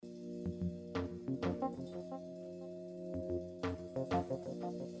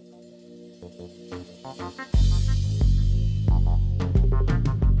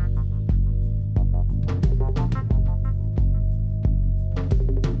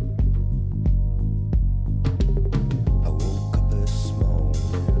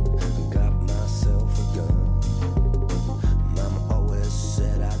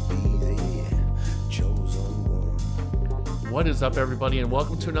is up, everybody, and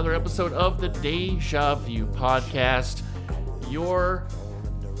welcome to another episode of the Deja Vu Podcast, your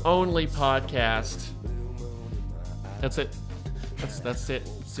only podcast. That's it. That's it.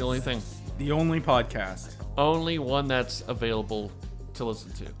 It's the only thing. The only podcast. Only one that's available to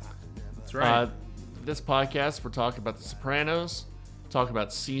listen to. That's right. This podcast, we're talking about The Sopranos, talking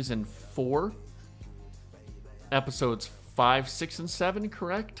about Season 4, Episodes 5, 6, and 7,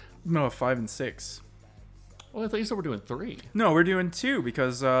 correct? No, 5 and 6. Well, I thought you said we're doing 3. No, we're doing 2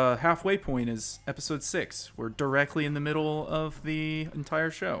 because halfway point is episode 6. We're directly in the middle of the entire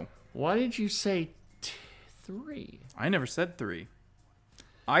show. Why did you say 3? I never said 3.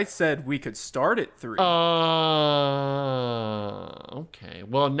 I said we could start at 3. Okay.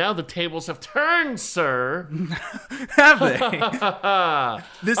 Well, now the tables have turned, sir. Have they?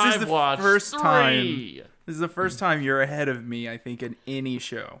 This is I've the watched first 3. time. This is the first time you're ahead of me, I think, in any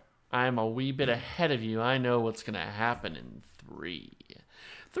show. I'm a wee bit ahead of you. I know what's going to happen in 3.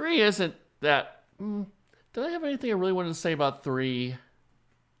 3 isn't that... did I have anything I really wanted to say about 3?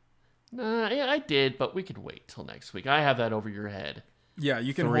 Nah, yeah, I did, but we could wait till next week. I have that over your head. Yeah,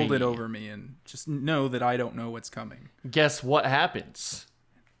 you can 3. hold it over me and just know that I don't know what's coming. Guess what happens?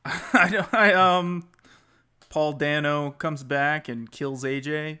 Paul Dano comes back and kills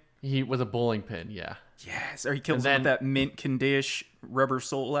AJ. He with a bowling pin, yeah. Yes, or he kills And him with that Mint Condition Rubber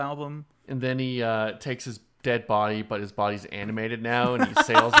Soul album. And then he takes his dead body, but his body's animated now, and he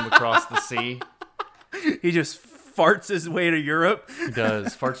sails him across the sea. He just farts his way to Europe. He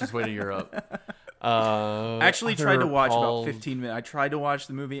does. Farts his way to Europe. Actually tried to watch Paul... about 15 minutes. I tried to watch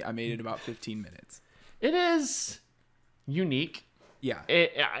the movie. I made it about 15 minutes. It is unique. Yeah.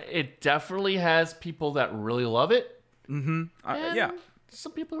 It definitely has people that really love it. Mm-hmm. Yeah.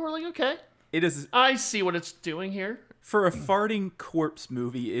 Some people who are like, okay. It is. I see what it's doing here. For a farting corpse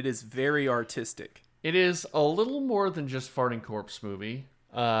movie, it is very artistic. It is a little more than just farting corpse movie.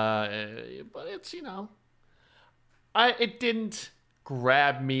 But it's, it didn't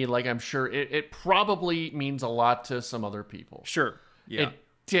grab me like I'm sure it probably means a lot to some other people. Sure. Yeah. It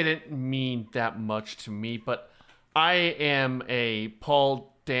didn't mean that much to me, but I am a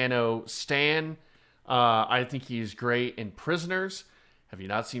Paul Dano stan. I think he's great in Prisoners. Have you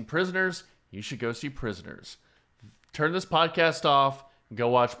not seen Prisoners? You should go see Prisoners. Turn this podcast off and go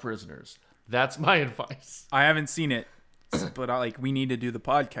watch Prisoners. That's my advice. I haven't seen it, but we need to do the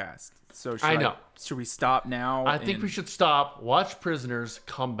podcast. So should we stop now? I think we should stop, watch Prisoners,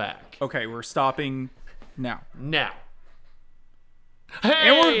 come back. Okay, we're stopping now. Now. Hey!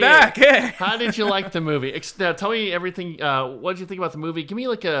 And we're back. Hey! How did you like the movie? Now, tell me everything. What did you think about the movie? Give me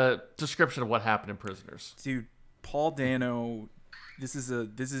a description of what happened in Prisoners. Dude, Paul Dano, this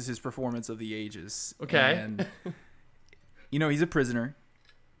is his performance of the ages. Okay. And he's a prisoner,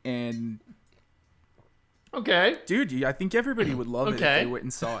 and okay, dude, I think everybody would love it if they went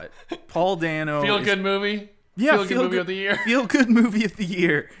and saw it. Paul Dano, feel good movie. Yeah, feel good movie of the year. Feel good movie of the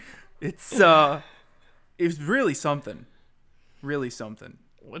year. It's really something. Really something.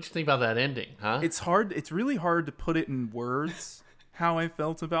 What'd you think about that ending, huh? It's really hard to put it in words how I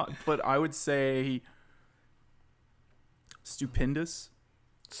felt about it, but I would say stupendous.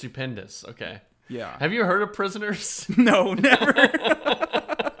 Stupendous, okay. Yeah. Have you heard of Prisoners? No, never.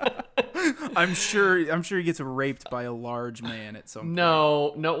 I'm sure he gets raped by a large man at some point.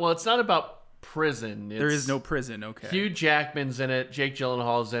 No. Well, it's not about prison. There is no prison, okay. Hugh Jackman's in it. Jake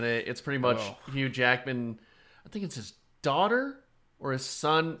Gyllenhaal's in it. It's pretty much Hugh Jackman. I think it's his daughter or his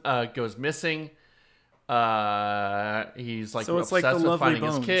son goes missing. He's so it's obsessed like the with Lovely finding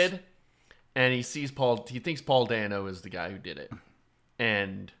Bones. his kid, and he thinks Paul Dano is the guy who did it.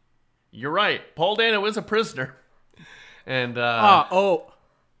 And you're right, Paul Dano is a prisoner. And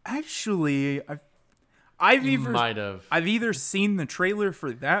actually, I've either seen the trailer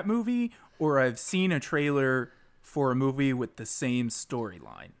for that movie or I've seen a trailer for a movie with the same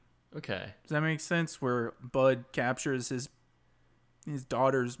storyline. Okay. Does that make sense? Where Bud captures his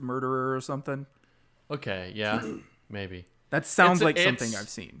daughter's murderer or something? Okay, yeah, maybe. That sounds like something I've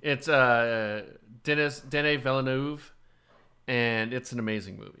seen. It's Denis Villeneuve, and it's an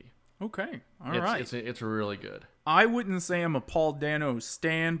amazing movie. Okay, all right. It's really good. I wouldn't say I'm a Paul Dano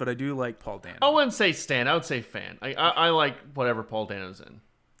stan, but I do like Paul Dano. I wouldn't say stan. I would say fan. I like whatever Paul Dano's in.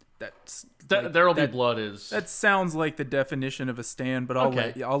 There'll Be Blood is. That sounds like the definition of a stan, but I'll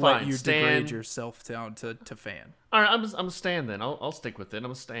let you degrade yourself down to fan. All right, I'm a stan then. I'll stick with it. I'm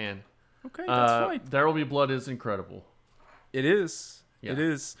a stan. Okay, that's fine. There Will Be Blood is incredible. It is. Yeah. It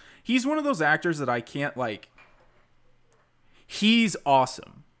is. He's one of those actors that I can't He's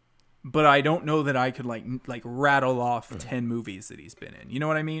awesome, but I don't know that I could rattle off 10 movies that he's been in. You know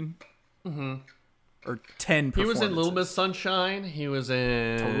what I mean? Mm-hmm. or 10 performances. He was in Little Miss Sunshine. He was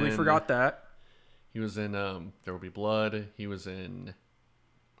in... Totally forgot that. He was in There Will Be Blood. He was in...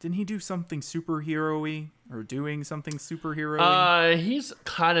 Didn't he do something superhero-y? Or doing something superhero-y? He's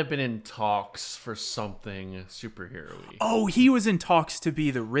kind of been in talks for something superhero-y. Oh, he was in talks to be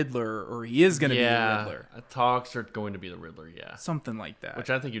the Riddler, or he is going to be the Riddler. Talks are going to be the Riddler, yeah. Something like that.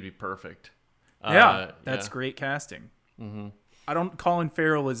 Which I think would be perfect. That's great casting. Mm-hmm. I don't... Colin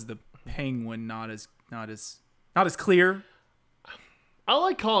Farrell is the Penguin, not as clear. I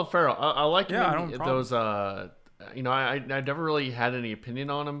like Colin Farrell. I like those... I never really had any opinion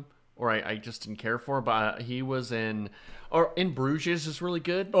on him, or I just didn't care for him, but he was in Bruges is really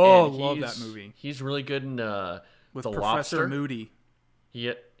good. Oh, love that movie. He's really good in with The Professor Lobster. Moody.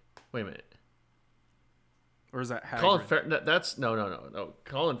 Yeah. Wait a minute. Or is that Hagrid? Colin Farrell? That's no.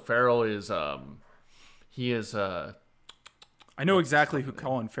 Colin Farrell is he is I know exactly who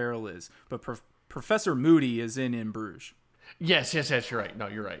Colin Farrell is, but Professor Moody is in Bruges. Yes, you're right. No,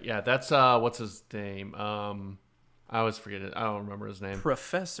 you're right. Yeah, that's what's his name? I always forget it. I don't remember his name.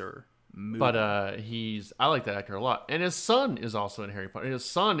 Professor Moody. But I like that actor a lot. And his son is also in Harry Potter. His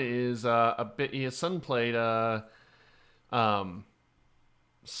son is his son played what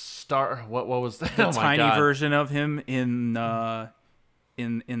was that? The tiny version of him in the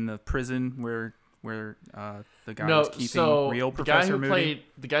prison where the guy was keeping real Professor Moody.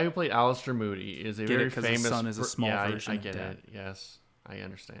 The guy who played Alistair Moody is a very famous... His son is a small version I of get Dad. it. Yes, I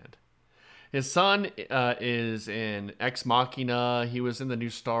understand. His son is in Ex Machina. He was in the new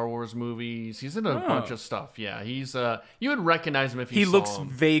Star Wars movies. He's in a bunch of stuff. Yeah, he's you would recognize him if you saw him. He looks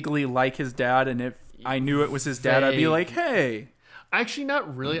vaguely like his dad, and if I knew it was his dad, I'd be like, hey. Actually,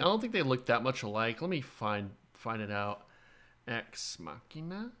 not really. I don't think they look that much alike. Let me find it out. Ex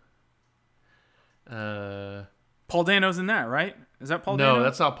Machina. Paul Dano's in that, right? Is that Paul Dano? No,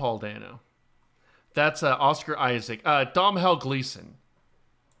 that's not Paul Dano. That's Oscar Isaac. Domhnall Gleeson.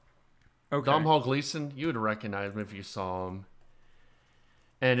 Okay. Domhnall Gleeson, you would recognize him if you saw him.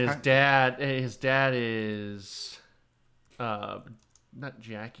 And his dad is not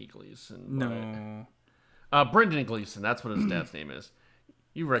Jackie Gleason. No. Brendan Gleeson. That's what his dad's name is.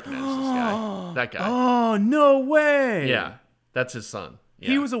 You recognize this guy. That guy. Oh, no way. Yeah, that's his son.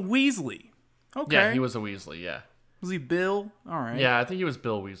 Yeah. He was a Weasley. Okay. Yeah, he was a Weasley, yeah. Was he Bill? All right. Yeah, I think he was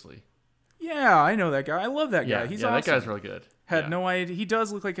Bill Weasley. Yeah, I know that guy. I love that guy. He's awesome. That guy's really good. Had no idea. He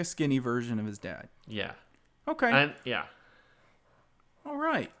does look like a skinny version of his dad. Yeah. Okay. And yeah. All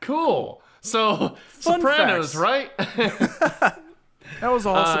right. Cool. So, Fun Sopranos, facts. right? That was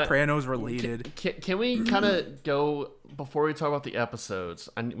all Sopranos related. Can we kind of go, before we talk about the episodes,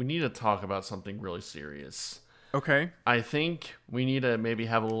 we need to talk about something really serious. Okay. I think we need to maybe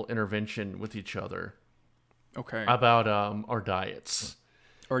have a little intervention with each other. Okay. About our diets.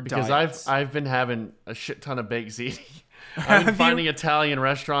 Because I've been having a shit ton of baked ziti. I've been finding Italian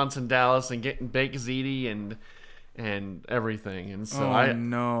restaurants in Dallas and getting baked ziti and everything. And so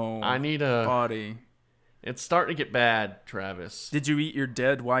I need a body. It's starting to get bad, Travis. Did you eat your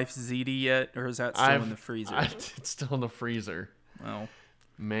dead wife's ziti yet, or is that still in the freezer? It's still in the freezer. Well,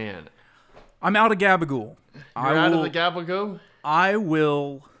 man, I'm out of gabagool. You're out of the gabagool? I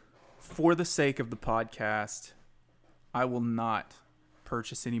will, for the sake of the podcast, I will not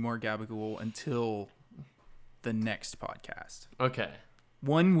purchase any more gabagool until the next podcast. Okay.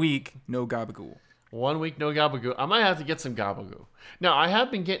 1 week, no gabagool. 1 week, no gabagool. I might have to get some gabagool. Now, I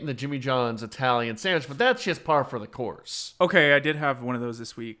have been getting the Jimmy John's Italian sandwich, but that's just par for the course. Okay, I did have one of those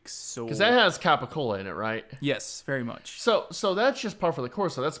this week. So because that has capicola in it, right? Yes, very much. So that's just par for the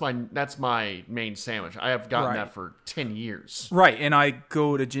course. So that's my main sandwich. I have gotten that for 10 years. Right, and I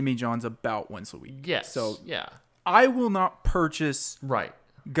go to Jimmy John's about once a week. Yes. So yeah, I will not purchase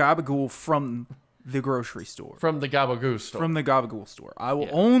gabagool from the grocery store. From the gabagool store. From the gabagool store. I will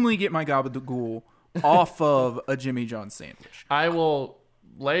only get my gabagool off of a Jimmy John's sandwich. I will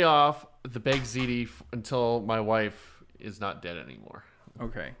lay off the baked ziti until my wife is not dead anymore.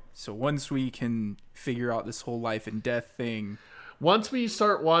 Okay. So once we can figure out this whole life and death thing. Once we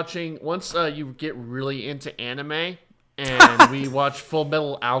start watching, you get really into anime and we watch Full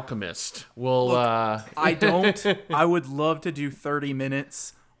Metal Alchemist, we'll... Look, I would love to do 30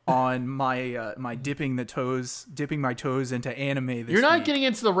 minutes on my dipping my toes into anime this You're not week. getting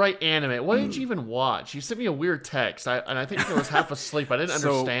into the right anime. What did you even watch? You sent me a weird text, and I think I was half asleep. I didn't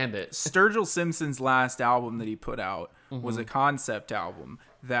understand it. Sturgill Simpson's last album that he put out was a concept album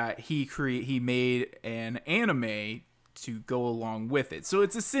that he made an anime to go along with it. So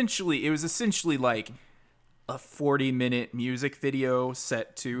it was essentially like a 40-minute music video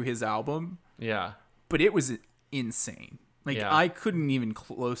set to his album. Yeah. But it was insane. Like, I couldn't even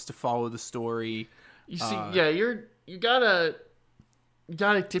close to follow the story. You see, you gotta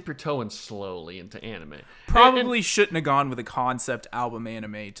dip your toe in slowly into anime. Probably shouldn't have gone with a concept album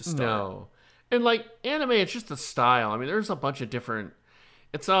anime to start. No. And like anime, it's just a style. I mean, there's a bunch of different.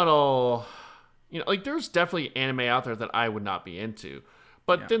 It's not all, like there's definitely anime out there that I would not be into,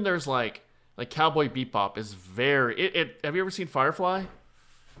 but then there's like Cowboy Bebop is very. Have you ever seen Firefly?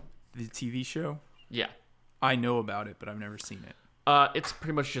 The TV show? Yeah. I know about it, but I've never seen it. It's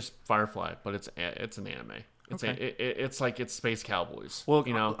pretty much just Firefly, but it's an anime. It's like it's space cowboys.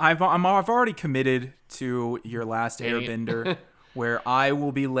 Well, I've already committed to your last Airbender, where I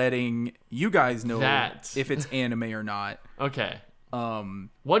will be letting you guys know if it's anime or not. Okay.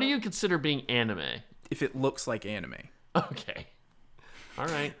 What do you consider being anime? If it looks like anime. Okay. All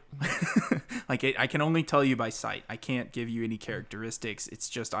right. I can only tell you by sight. I can't give you any characteristics. It's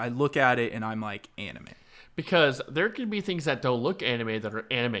just I look at it and I'm like anime. Because there can be things that don't look anime that are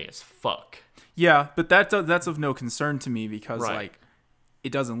anime as fuck. Yeah, but that's of no concern to me because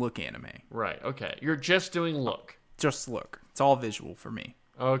it doesn't look anime. Right. Okay. You're just doing look. Just look. It's all visual for me.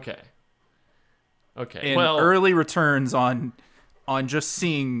 Okay. Okay. And early returns on just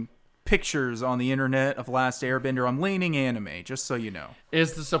seeing pictures on the internet of Last Airbender, I'm leaning anime, just so you know.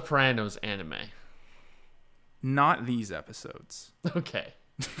 Is The Sopranos anime? Not these episodes. Okay.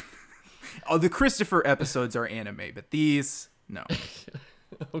 The Christopher episodes are anime, but these, no.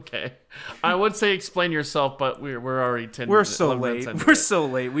 Okay. I would say explain yourself, but we're already 10 We're minutes. so late. We're so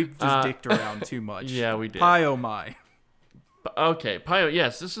late. We've just dicked around too much. Yeah, we did. Pie oh my. Okay, Pio,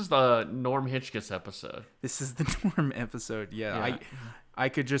 yes, this is the Norm Hitchkiss episode. This is the Norm episode, yeah. I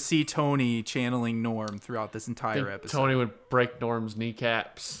could just see Tony channeling Norm throughout this entire episode. Tony would break Norm's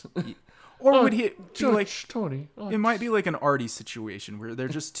kneecaps. Or would he be like Tony? It might be like an Artie situation where they're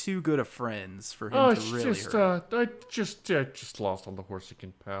just too good of friends for him to really hurt. I just lost on the horse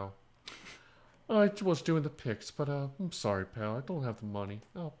again, pal. I was doing the picks, but I'm sorry, pal. I don't have the money.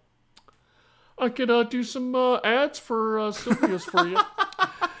 Oh, I could do some ads for Sylvia's for you.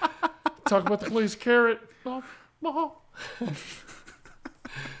 Talk about the glazed carrot.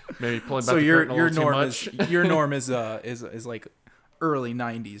 Maybe pulling back the curtain a little too much. Your Norm is like early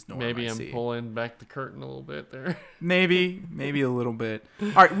 90s Norm. Maybe I'm pulling back the curtain a little bit there. Maybe a little bit. All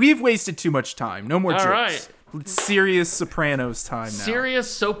right, we've wasted too much time. No more jokes. All right. Serious Sopranos time now.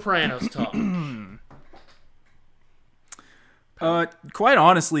 Serious Sopranos talk. Quite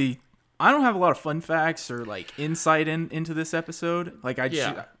honestly, I don't have a lot of fun facts or like insight into this episode. Like I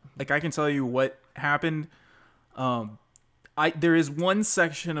can tell you what happened. There is one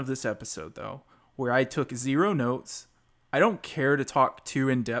section of this episode though where I took 0 notes. I don't care to talk too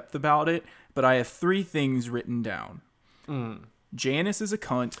in depth about it, but I have 3 things written down. Janice is a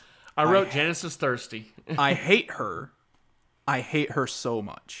cunt. I wrote Janice is thirsty. I hate her. I hate her so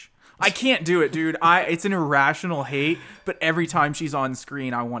much. I can't do it, dude. It's an irrational hate, but every time she's on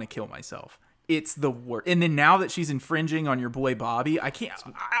screen, I want to kill myself. It's the worst. And then now that she's infringing on your boy Bobby, I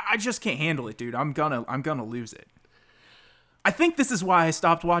just can't handle it, dude. I'm gonna lose it. I think this is why I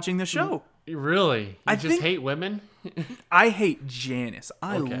stopped watching the show. Really? You just hate women? I hate Janice.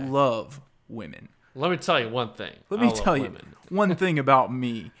 I love women. Let me tell you one thing. Let me tell you one thing about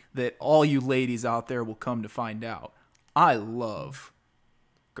me that all you ladies out there will come to find out. I love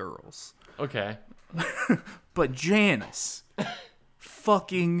girls. Okay. But Janice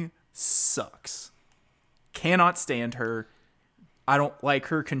fucking sucks. Cannot stand her. I don't like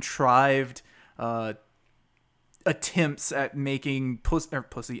her contrived attempts at making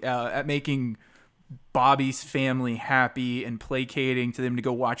making Bobby's family happy and placating to them to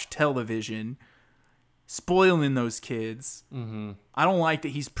go watch television, spoiling those kids. Mm-hmm. I don't like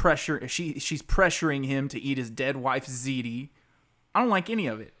that she's pressuring him to eat his dead wife ziti. I don't like any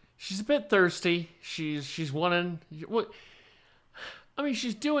of it. She's a bit thirsty. She's wanting what? I mean,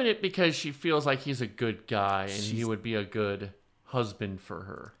 she's doing it because she feels like he's a good guy and he would be a good husband for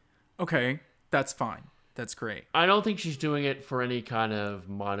her. Okay, that's fine. That's great. I don't think she's doing it for any kind of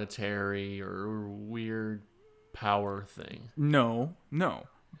monetary or weird power thing. No.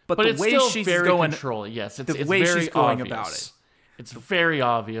 But the it's way still she's very going, controlling. Yes, it's the way very she's going obvious. about it. It's very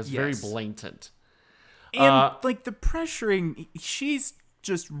obvious, Yes. very blatant. And like the pressuring, she's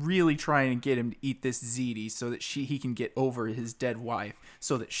just really trying to get him to eat this ziti so that he can get over his dead wife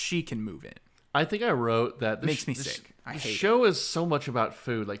so that she can move in. I think I wrote that makes me sick. The show is so much about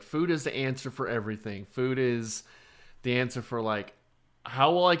food. Like food is the answer for everything. Food is the answer for like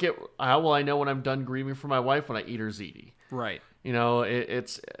how will I know when I'm done grieving for my wife when I eat her ziti? Right. You know,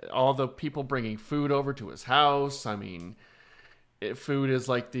 it's all the people bringing food over to his house. I mean, food is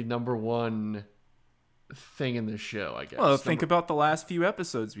like the number one thing in this show, I guess. Well, think about the last few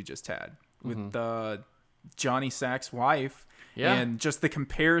episodes we just had. with Johnny Sack's wife, Yeah. and just the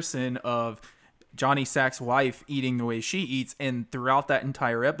comparison of Johnny Sack's wife eating the way she eats, and throughout that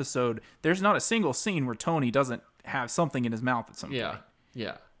entire episode, there's not a single scene where Tony doesn't have something in his mouth at some Yeah. point.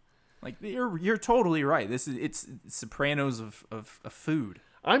 Yeah. Like you're totally right. It's Sopranos of food.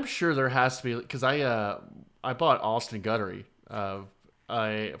 I'm sure there has to be, because I bought Austin Guttery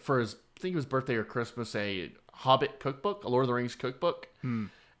for his, I think it was birthday or Christmas, a Hobbit cookbook, a Lord of the Rings cookbook,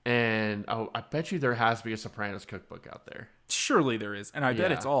 and I bet you there has to be a Sopranos cookbook out there. Surely there is, and I bet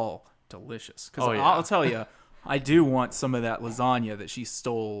Yeah. it's all delicious. Because Oh, yeah. I'll tell you, I do want some of that lasagna that she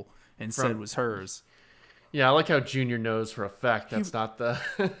stole and said was hers. Yeah, I like how Junior knows for a fact that's not the.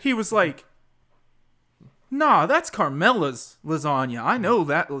 He was like, "Nah, that's Carmela's lasagna. I know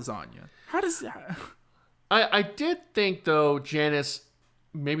that lasagna. How does that?" I did think though Janice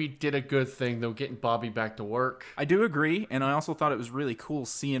maybe did a good thing though, getting Bobby back to work. I do agree, and I also thought it was really cool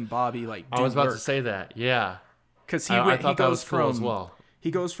seeing Bobby like do I was about work. to say that. Yeah, Because I he thought that goes was cool from as well.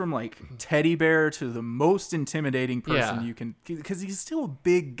 he goes from like teddy bear to the most intimidating person Yeah. you can, because he's still a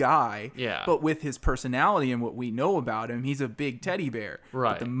big guy. Yeah. But with his personality and what we know about him, he's a big teddy bear.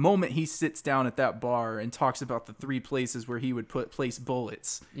 Right. But the moment he sits down at that bar and talks about the 3 places where he would place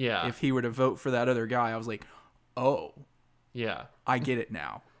bullets, Yeah. if he were to vote for that other guy, I was like, oh, Yeah, I get it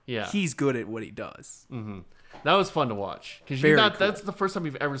now. Yeah. He's good at what he does. that was fun to watch because Very cool. that's the first time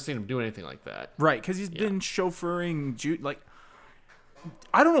you've ever seen him do anything like that. Right, because he's been chauffeuring like,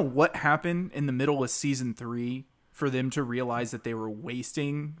 I don't know what happened in the middle of season 3 for them to realize that they were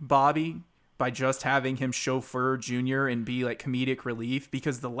wasting Bobby by just having him chauffeur Junior and be like comedic relief,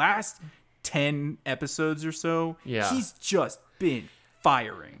 because the last 10 episodes or so, Yeah. he's just been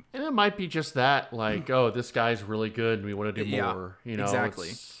firing. And it might be just that, like, oh, this guy's really good, and we want to do Yeah, more. You know,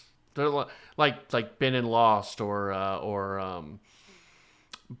 exactly. They're like Ben in Lost or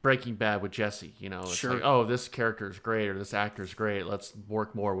Breaking Bad with Jesse. You know, it's Sure. like, oh, this character is great or this actor is great. Let's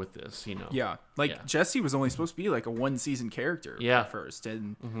work more with this. You know. Yeah, like Yeah. Jesse was only supposed to be like a 1-season character Yeah. at first,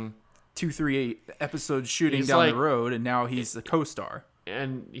 and 2-3 episodes shooting He's down like- the road, and now he's a co-star.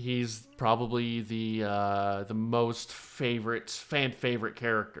 And he's probably the most fan favorite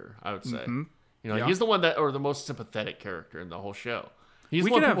character, I would say. You know, Yeah. he's the one or the most sympathetic character in the whole show. He's We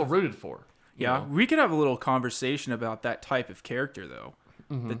the one could people have- rooted for. you Yeah, know? we could have a little conversation about that type of character, though.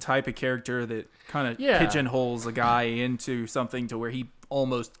 The type of character that kind of Yeah. pigeonholes a guy into something to where he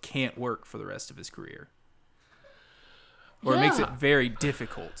almost can't work for the rest of his career. Or it makes it Yeah. very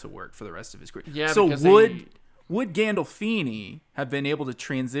difficult to work for the rest of his career. Yeah, so because would Gandolfini have been able to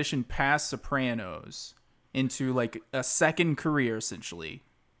transition past Sopranos into like a second career, essentially,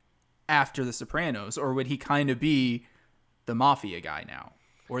 after The Sopranos? Or would he kind of be the mafia guy now?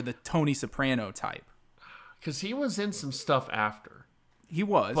 Or the Tony Soprano type? Because he was in some stuff after. He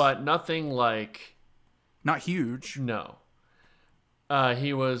was. But nothing like, not huge. no.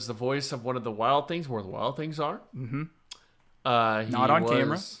 He was the voice of one of the Wild Things, where the Wild Things are. Mm-hmm. Not on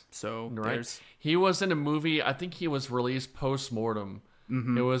camera. So Right. there's He was in a movie, I think he was released post-mortem.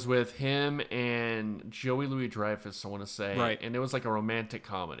 Mm-hmm. It was with him and Joey Louis-Dreyfus, I want to say. Right. And it was like a romantic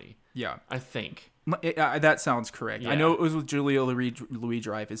comedy, yeah. I think. That sounds correct. I Yeah. know it was with Julia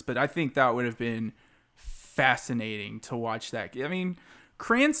Louis-Dreyfus, but I think that would have been fascinating to watch that. I mean,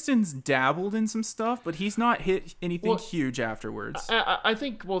 Cranston's dabbled in some stuff, but he's not hit anything Well, huge afterwards. I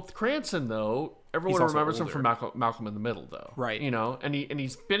think with Cranston though, everyone also remembers him older. from Malcolm in the Middle though, Right. You know, and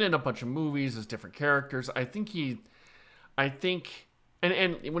he's been in a bunch of movies as different characters. I think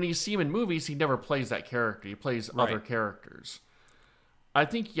and when you see him in movies, he never plays that character. He plays other Right. characters. I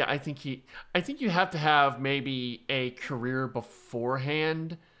think you have to have maybe a career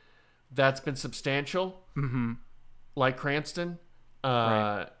beforehand that's been substantial, like Cranston.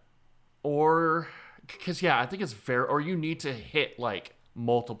 Right. Or because I think it's fair, or you need to hit like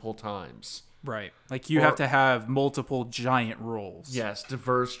multiple times. Right. Like you have to have multiple giant roles. Yes,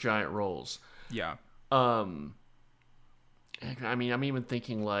 diverse giant roles. Yeah. I mean, I'm even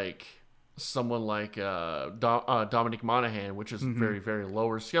thinking like someone like Dominic Monaghan, which is very, very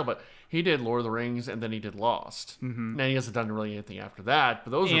lower scale, but he did Lord of the Rings and then he did Lost. Now he hasn't done really anything after that,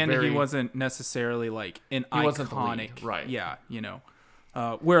 but those are And very. he wasn't necessarily like an wasn't the iconic, lead, right. Yeah, you know,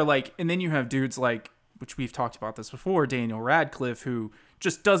 where like, and then you have dudes like, which we've talked about this before, Daniel Radcliffe, who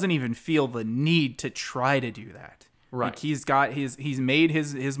just doesn't even feel the need to try to do that. Right. Like he's made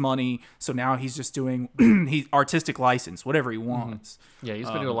his money, so now he's just doing he's artistic license, whatever he wants. Yeah, he's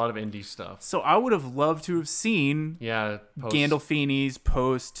been doing a lot of indie stuff. So I would have loved to have seen Yeah, Gandolfini's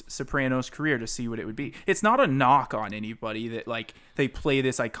post Sopranos career to see what it would be. It's not a knock on anybody that like they play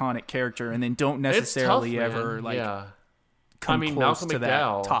this iconic character and then don't It's necessarily tough, man. ever like yeah. come I mean, close Malcolm to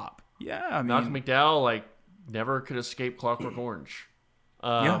McDowell, that top. Yeah, I mean, Malcolm McDowell like never could escape Clockwork Orange.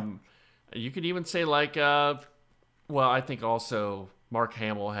 You could even say like, well, I think also Mark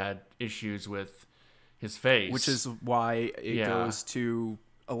Hamill had issues with his face, which is why it goes to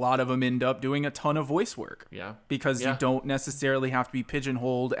a lot of them end up doing a ton of voice work. Yeah, because you don't necessarily have to be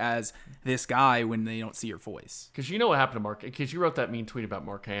pigeonholed as this guy when they don't see your voice. Because you know what happened to Mark? Because you wrote that mean tweet about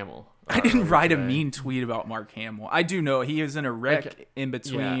Mark Hamill. I didn't write a mean tweet about Mark Hamill. I do know he was in a wreck in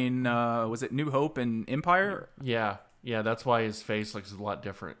between. Was it New Hope and Empire? Yeah, that's why his face looks a lot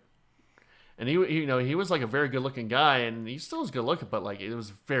different. And he was like a very good looking guy, and he still was good looking, but like it was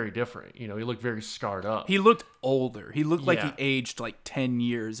very different. He looked very scarred up. He looked older. He looked like he aged like 10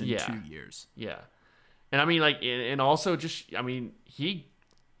 years in 2 years. Yeah, and I mean like, and also just he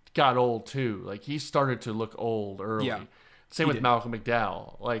got old too. Like he started to look old early. Yeah, same with Malcolm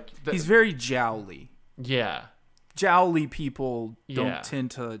McDowell. Like he's very jowly. Yeah, jowly people don't tend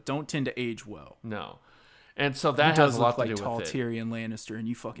to age well. No, and so that has a lot to do with it. He does look like tall Tyrion Lannister, and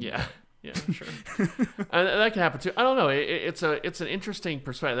you fucking know. Yeah, sure. And that can happen too. I don't know. It's an interesting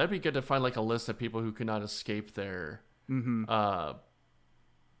perspective. That'd be good to find like a list of people who cannot escape their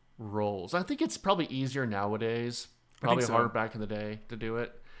roles. I think it's probably easier nowadays. Probably harder back in the day to do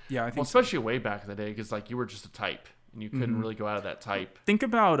it. Yeah, I think especially way back in the day, because like you were just a type and you couldn't really go out of that type. Think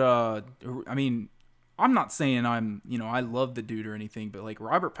about I'm not saying I love the dude or anything, but like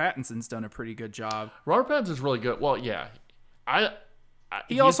Robert Pattinson's done a pretty good job. Robert Pattinson's really good. Well, yeah.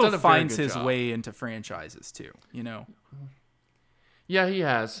 He also finds his way into franchises too, Yeah, he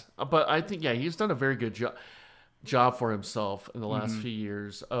has. But I think, he's done a very good job for himself in the last few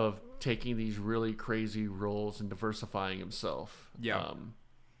years of taking these really crazy roles and diversifying himself. Yeah.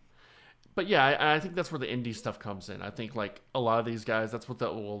 But yeah, I think that's where the indie stuff comes in. I think like a lot of these guys, that's what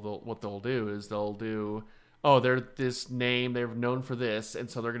they'll do is they'll do, they're this name, they're known for this, and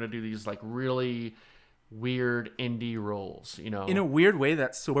so they're going to do these like really weird indie roles, In a weird way,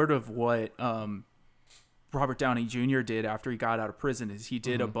 that's sort of what Robert Downey Jr. did after he got out of prison. Is he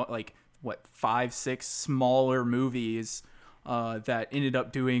did 5-6 smaller movies that ended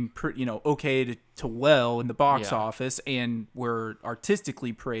up doing okay to well in the box office and were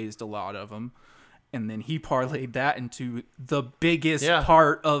artistically praised, a lot of them, and then he parlayed that into the biggest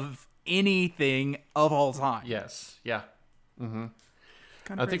part of anything of all time. Yes. Yeah. Mm-hmm.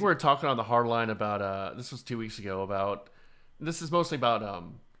 I think we were talking on the Hardline about this was 2 weeks ago this is mostly about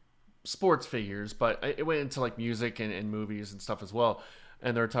sports figures, but it went into like music and movies and stuff as well.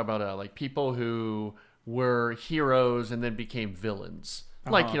 And they're talking about like people who were heroes and then became villains,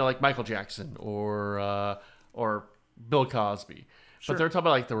 like like Michael Jackson or Bill Cosby. Sure. But they're talking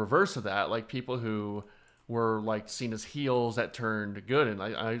about like the reverse of that, like people who were like seen as heels that turned good. And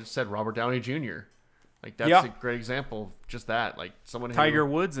I just said Robert Downey Jr. Like that's a great example of just that. Like someone Tiger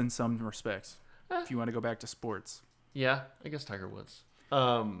Woods in some respects. If you want to go back to sports. Yeah, I guess Tiger Woods.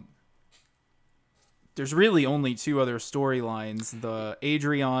 There's really only two other storylines: the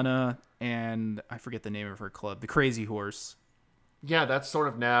Adriana and I forget the name of her club, the Crazy Horse. Yeah, that's sort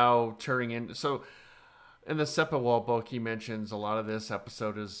of now turning into. So in the Sepinwall book, he mentions a lot of this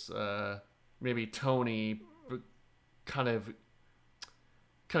episode is maybe Tony kind of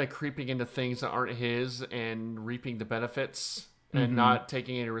creeping into things that aren't his and reaping the benefits and not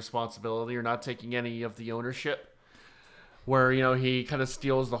taking any responsibility or not taking any of the ownership, where he kind of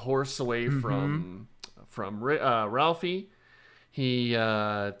steals the horse away from Ralphie. He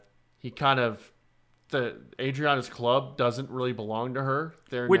kind of, the Adriana's club doesn't really belong to her.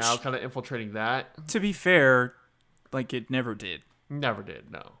 They're now kind of infiltrating that. To be fair, like it never did. Never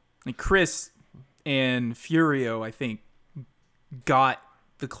did, no. Like Chris and Furio, I think, got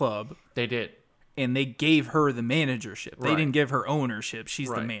the club. They did. And they gave her the managership. They didn't give her ownership. She's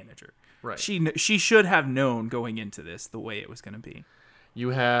the manager. Right. She should have known going into this the way it was going to be. You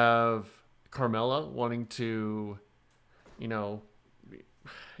have Carmela wanting to,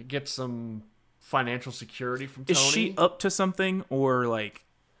 get some financial security from Tony. Is she up to something or like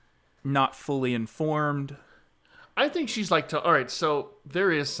not fully informed? I think she's like, all right, so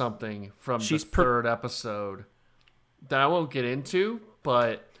there is something from the third episode that I won't get into,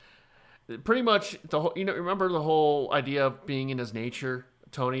 but pretty much the whole, remember the whole idea of being in his nature,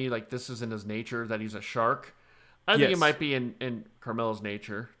 Tony, like this is in his nature that he's a shark. I think it might be in Carmela's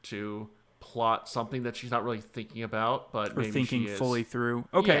nature to plot something that she's not really thinking about, but or maybe thinking she is. Fully through.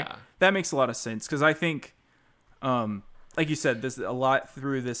 Okay, that makes a lot of sense because I think, like you said, this a lot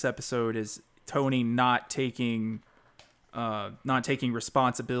through this episode is Tony not taking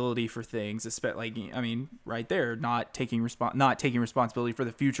responsibility for things, especially right there, not taking responsibility for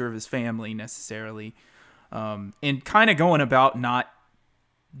the future of his family necessarily, and kind of going about not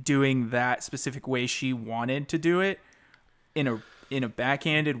doing that specific way she wanted to do it in a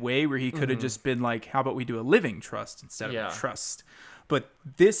backhanded way where he could have just been like, how about we do a living trust instead of a trust? But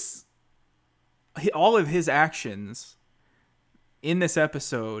all of his actions in this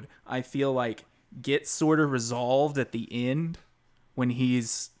episode, I feel like get sort of resolved at the end when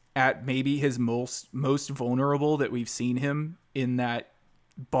he's at maybe his most vulnerable that we've seen him in that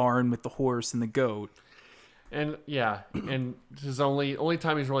barn with the horse and the goat. And and his only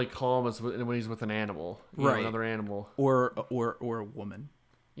time he's really calm is when he's with an animal, another animal, or a woman.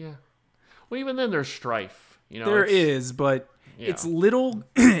 Yeah. Well, even then there's strife. There is, but it's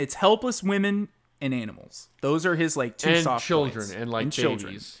it's helpless women and animals. Those are his like two and soft children points. and like and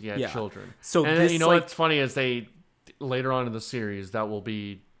babies. Children. Yeah, children. So and this, what's funny is they later on in the series that will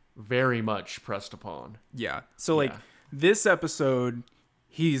be very much pressed upon. Yeah. So this episode,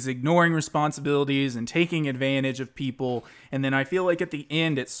 he's ignoring responsibilities and taking advantage of people. And then I feel like at the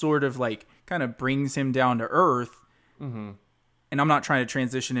end, it sort of like kind of brings him down to earth. Mm-hmm. And I'm not trying to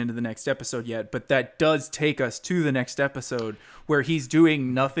transition into the next episode yet, but that does take us to the next episode where he's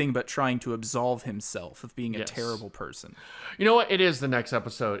doing nothing but trying to absolve himself of being a terrible person. You know what? It is the next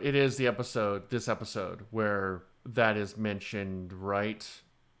episode. It is this episode where that is mentioned, right?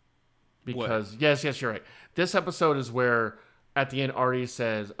 Because, yes, you're right. This episode is where at the end, Artie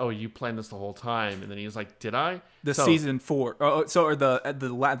says, "Oh, you planned this the whole time," and then he's like, "Did I?" Season 4,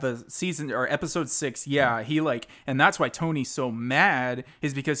 the season or episode 6, yeah, he and that's why Tony's so mad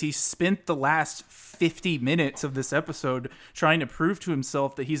is because he spent the last 50 minutes of this episode trying to prove to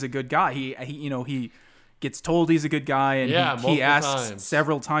himself that he's a good guy. He gets told he's a good guy, and he asks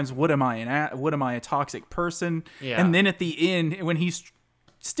several times, "What am I? A toxic person?" Yeah. And then at the end, when he's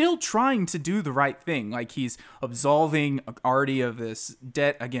still trying to do the right thing. Like he's absolving Artie of this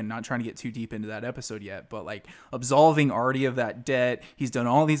debt. Again, not trying to get too deep into that episode yet, but like absolving Artie of that debt. He's done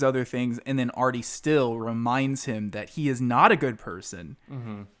all these other things. And then Artie still reminds him that he is not a good person.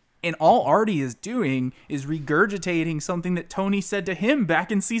 Mm-hmm. And all Artie is doing is regurgitating something that Tony said to him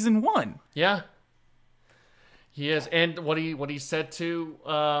back in season 1. Yeah. He is. And what he said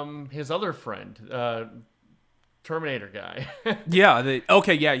to his other friend, Terminator guy. Yeah.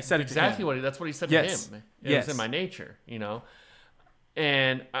 He said exactly that's what he said to him. It was in my nature,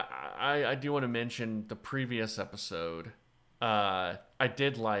 And I do want to mention the previous episode. I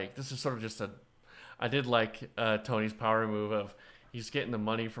did like Tony's power move of he's getting the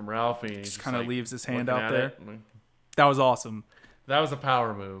money from Ralphie. And just kind of leaves his hand out there. That was awesome. That was a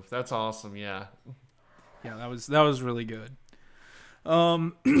power move. That's awesome. Yeah. Yeah, that was really good.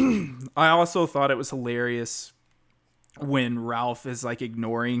 I also thought it was hilarious when Ralph is like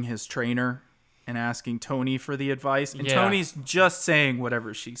ignoring his trainer and asking Tony for the advice, and Tony's just saying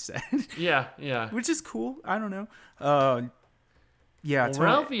whatever she said. Yeah, which is cool. I don't know.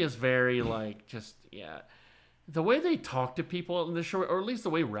 Ralphie is very the way they talk to people in this show, or at least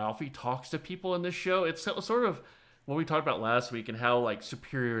the way Ralphie talks to people in this show, it's sort of what we talked about last week and how like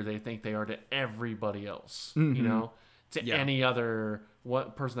superior they think they are to everybody else. Mm-hmm. To any other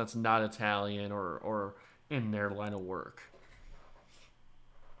person that's not Italian or in their line of work.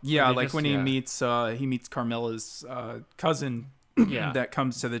 Yeah, when he meets Carmela's cousin that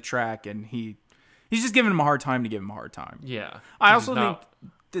comes to the track, and he's just giving him a hard time to give him a hard time. Yeah. I also think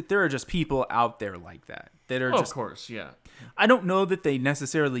that there are just people out there like that are just, of course, yeah. I don't know that they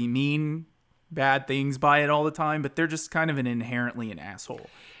necessarily mean bad things by it all the time, but they're just kind of inherently an asshole.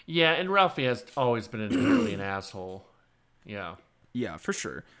 Yeah, and Ralphie has always been inherently an asshole. Yeah. Yeah, for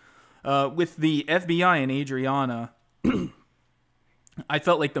sure. With the FBI and Adriana, I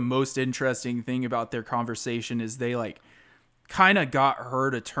felt like the most interesting thing about their conversation is they kind of got her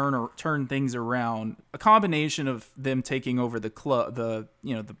to turn things around. A combination of them taking over the club, the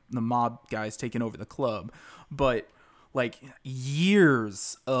mob guys taking over the club, but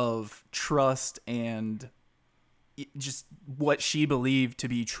years of trust and just what she believed to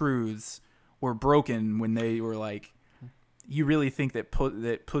be truths were broken when they were like, you really think that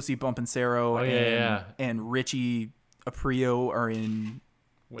that Pussy Bumpancero and Richie Aprio are in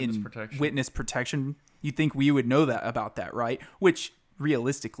witness protection? You think we would know that about that, right? Which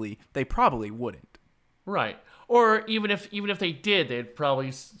realistically, they probably wouldn't. Right. Or even if they did, they'd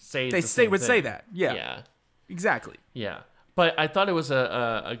probably say say that. Yeah. Yeah. Exactly. Yeah. But I thought it was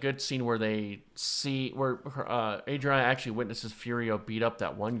a good scene where Adriana actually witnesses Furio beat up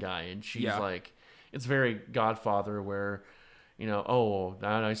that one guy, and she's like, it's very Godfather where, now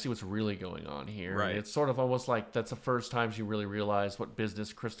I see what's really going on here. Right. And it's sort of almost like that's the first time she really realized what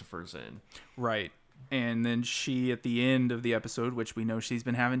business Christopher's in. Right. And then she, at the end of the episode, which we know she's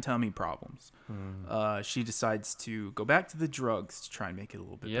been having tummy problems, she decides to go back to the drugs to try and make it a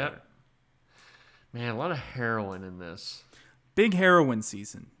little bit better. Man, a lot of heroin in this. Big heroin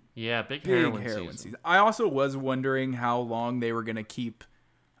season. Yeah, big heroin season. I also was wondering how long they were going to keep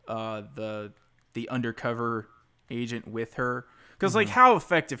the undercover agent with her. Because, like, how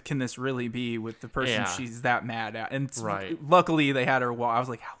effective can this really be with the person she's that mad at? And luckily, they had her. I was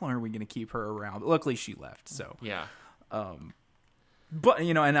like, how long are we going to keep her around? But luckily, she left. So yeah. But,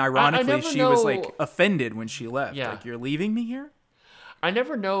 you know, and ironically, she was, like, offended when she left. Yeah. Like, you're leaving me here? I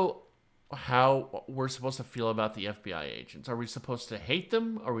never know how we're supposed to feel about the FBI agents. Are we supposed to hate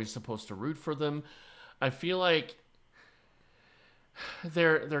them? Are we supposed to root for them? I feel like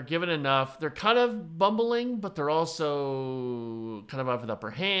they're given enough. They're kind of bumbling, but they're also kind of have the upper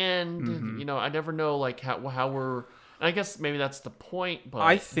hand. Mm-hmm. You know, I never know like how we're. And I guess maybe that's the point. But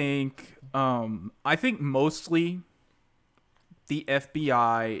I think mostly the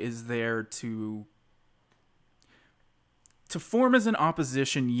FBI is there to form as an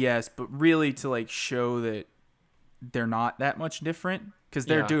opposition, yes, but really to like show that they're not that much different, because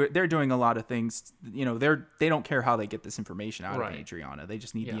they're doing a lot of things. You know, they don't care how they get this information out of Adriana. They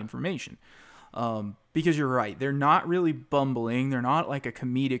just need the information. Because you're right, they're not really bumbling. They're not like a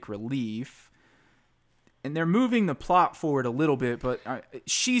comedic relief, and they're moving the plot forward a little bit. But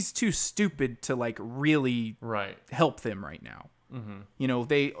she's too stupid to like really help them right now. Mm-hmm. You know,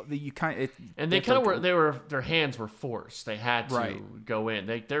 their hands were forced. They had to go in.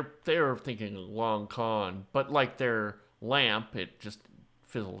 They were thinking long con, but like their lamp, it just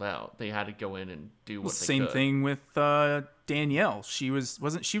fizzled out. They had to go in and do what they could. Same thing with Danielle. She was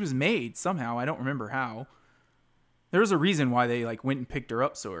made somehow. I don't remember how. There was a reason why they like went and picked her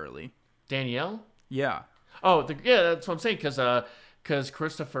up so early. Danielle? Yeah. Oh, that's what I'm saying. Because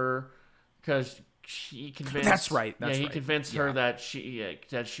Christopher, he convinced. That's right. He convinced her that she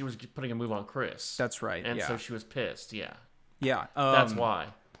was putting a move on Chris. That's right. And so she was pissed. Yeah. Yeah. That's why.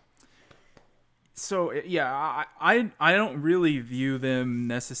 So yeah, I don't really view them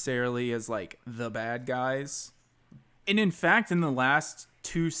necessarily as like the bad guys, and in fact, in the last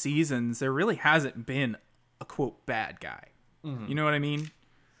 2 seasons, there really hasn't been a quote bad guy. Mm-hmm. You know what I mean?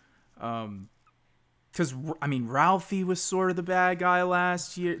 Because I mean, Ralphie was sort of the bad guy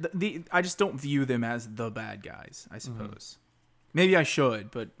last year. I just don't view them as the bad guys, I suppose. Mm-hmm. Maybe I should,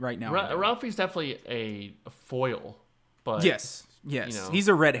 but right now, Ralphie's definitely a foil. But yes, you know, he's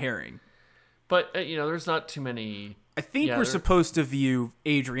a red herring. But you know, there's not too many. I think we're supposed to view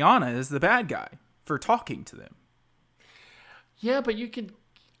Adriana as the bad guy for talking to them. Yeah, but you can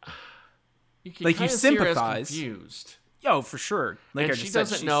like you sympathize. Confused. Oh, for sure. Like and she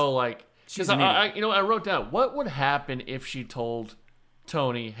doesn't know like. Because I wrote down, what would happen if she told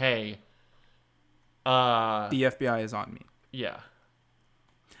Tony, hey, the FBI is on me. Yeah.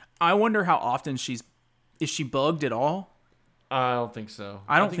 I wonder how often is she bugged at all? I don't think so.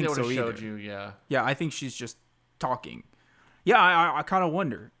 I don't think they so either. either. Showed you, yeah. Yeah, I think she's just talking. Yeah, I kind of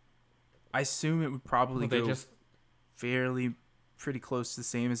wonder. I assume it would probably go pretty close to the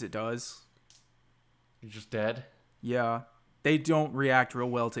same as it does. You're just dead? Yeah. They don't react real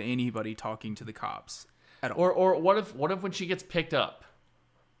well to anybody talking to the cops at all. Or what if when she gets picked up,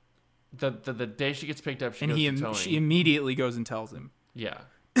 the day she gets picked up, she goes to Tony. She immediately goes and tells him. Yeah.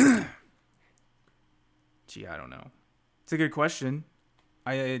 Gee, I don't know. It's a good question.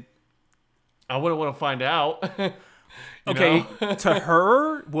 I wouldn't want to find out. Okay, to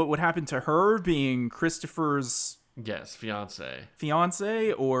her, what would happen to her being Christopher's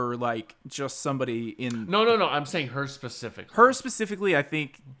fiance, or like just somebody in? No. I'm saying her specifically. Her specifically, I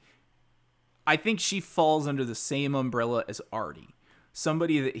think she falls under the same umbrella as Artie,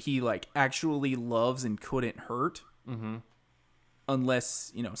 somebody that he like actually loves and couldn't hurt,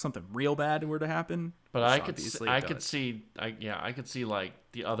 unless something real bad were to happen. But I could see like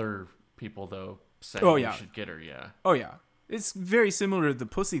the other people though saying you should get her. Yeah. Oh yeah. It's very similar to the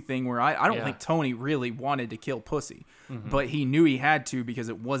Pussy thing, where I don't think Tony really wanted to kill Pussy, but he knew he had to because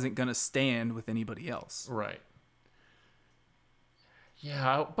it wasn't going to stand with anybody else. Right.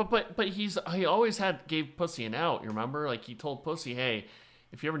 Yeah, but he always gave Pussy an out. You remember? Like he told Pussy, "Hey,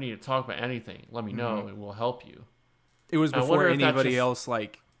 if you ever need to talk about anything, let me know, and we'll help you." It was before anybody else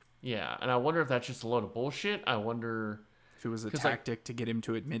like. Yeah, and I wonder if that's just a load of bullshit. I wonder if it was a tactic to get him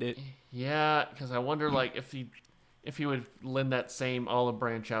to admit it. Yeah, because I wonder like if he would lend that same olive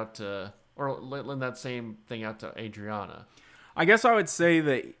branch out to, or lend that same thing out to Adriana. I guess I would say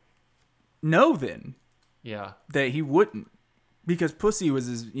that no, then. Yeah. That he wouldn't, because Pussy was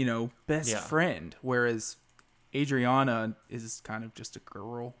his, best friend, whereas Adriana is kind of just a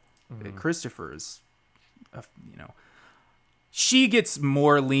girl. Christopher is you know, she gets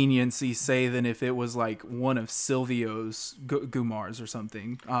more leniency, say, than if it was like one of Silvio's Gumars or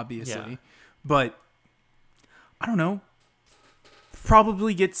something, obviously. Yeah. But I don't know.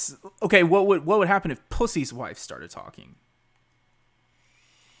 Probably gets okay. What would happen if Pussy's wife started talking?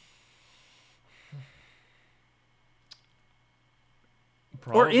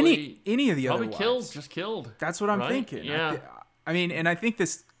 Probably, Or any of the other probably killed, wives. just killed. That's what I'm right? thinking. Yeah. I mean, and I think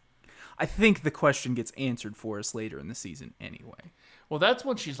the question gets answered for us later in the season anyway. Well, that's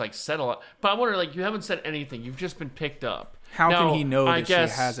when she's like said a lot. But I wonder, like, you haven't said anything. You've just been picked up. How Now, can he know I that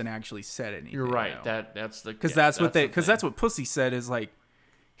guess she hasn't actually said anything? You're right. though? That's the Because yeah, that's what Pussy said is like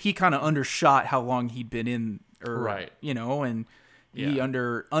he kind of undershot how long he'd been in, or Right. you know, and he Yeah.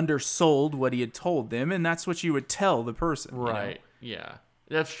 undersold what he had told them, and that's what you would tell the person, you know? Right. Yeah.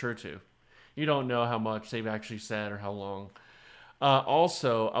 That's true too. You don't know how much they've actually said or how long.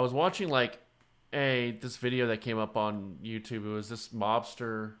 Also, I was watching like this video that came up on YouTube. It was this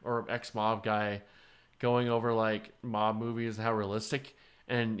mobster or ex-mob guy going over like mob movies and how realistic.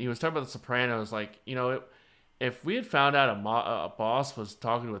 And he was talking about The Sopranos. Like, you know, if we had found out a boss was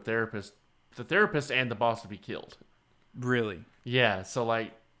talking to a therapist, the therapist and the boss would be killed. Really? Yeah. So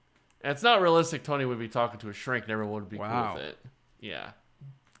like, it's not realistic. Tony would be talking to a shrink and everyone would be Wow. cool with it. Yeah.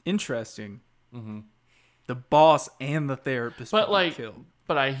 Interesting. Mm-hmm. The boss and the therapist But would like, be killed.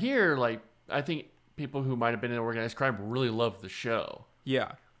 but I hear like I think people who might have been in organized crime really love the show,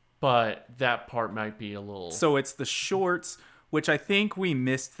 Yeah. but that part might be a little. So it's the shorts, which I think we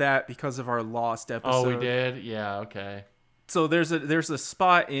missed that because of our lost episode. Oh, we did. Yeah. Okay. So there's a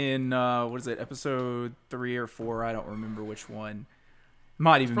spot in what is it, episode 3 or 4? I don't remember which one.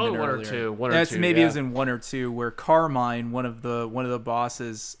 Might even probably been one or earlier. two, one or That's two, maybe yeah. it was in 1 or 2 where Carmine, one of the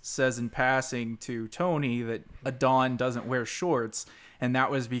bosses, says in passing to Tony that Adon doesn't wear shorts, and that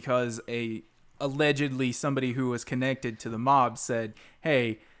was because allegedly somebody who was connected to the mob said,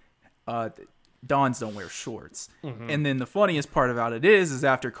 "Hey, Dons don't wear shorts." Mm-hmm. And then the funniest part about it is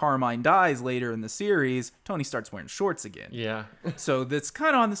after Carmine dies later in the series, Tony starts wearing shorts again. Yeah. So that's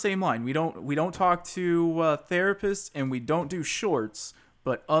kind of on the same line. We don't talk to therapists, and we don't do shorts.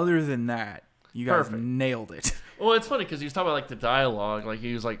 But other than that, you guys Perfect. nailed it. Well, it's funny because he was talking about like the dialogue. Like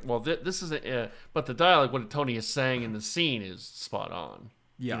he was like, "Well, this isn't," but the dialogue, what Tony is saying in the scene, is spot on.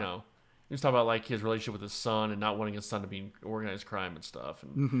 Yeah. You know, he was talking about like his relationship with his son and not wanting his son to be in organized crime and stuff.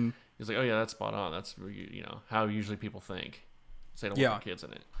 And he's like, "Oh yeah, that's spot on. That's how usually people think. So they don't want their kids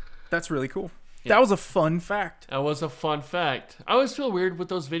in it." That's really cool. Yeah. That was a fun fact. That was a fun fact. I always feel weird with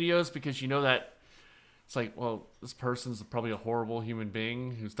those videos because you know that it's like, well, this person's probably a horrible human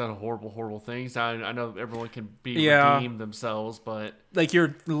being who's done horrible things. I know everyone can redeem themselves, but Like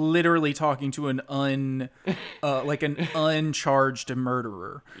you're literally talking to an uncharged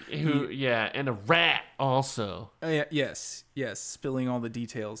murderer. and a rat also. Yes, spilling all the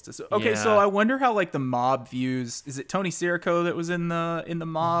details. Okay, Yeah. so I wonder how like the mob views. Is it Tony Sirico that was in the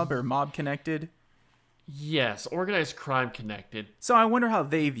mob or mob connected? Yes, organized crime connected. So I wonder how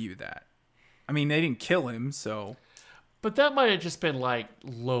they view that. I mean, they didn't kill him, so But that might have just been like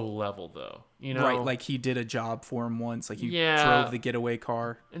low level though. You know? right, like he did a job for him once, like he Yeah. drove the getaway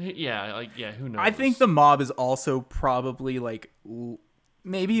car. And who knows? I think the mob is also probably like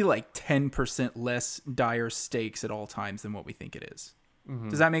maybe like 10% less dire stakes at all times than what we think it is. Mm-hmm.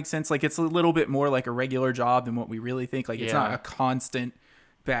 Does that make sense? Like it's a little bit more like a regular job than what we really think. Like it's not Yeah. a constant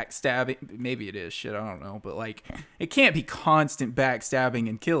backstabbing. Maybe it is. Shit, I don't know. But like it can't be constant backstabbing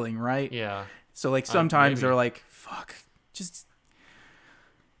and killing, right? Yeah. So like sometimes maybe. they're like, fuck, just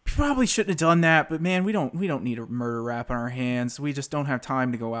probably shouldn't have done that, but man, we don't need a murder rap on our hands. We just don't have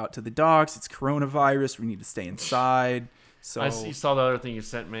time to go out to the docks. It's coronavirus. We need to stay inside. So You saw the other thing you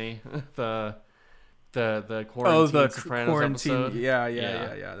sent me, the quarantine Sopranos quarantine. episode. Yeah.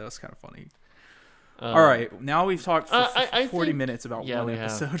 That was kind of funny. All right, now we've talked for I 40 think- minutes about one we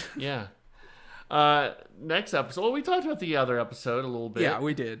episode. have. Yeah. Next episode. Well, we talked about the other episode a little bit. Yeah,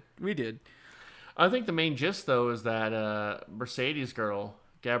 we did. I think the main gist, though, is that Mercedes girl,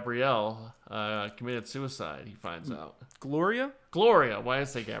 Gabrielle, committed suicide, he finds out. Gloria? Gloria. Why did I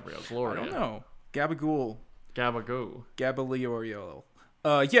say Gabrielle? I Gloria. don't know. Gabagool. Gabagoo. Gabaleorio.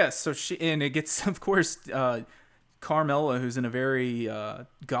 Yes, so it gets, of course, Carmela, who's in a very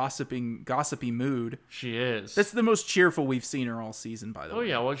gossipy mood. She is. That's the most cheerful we've seen her all season, by the way. Oh,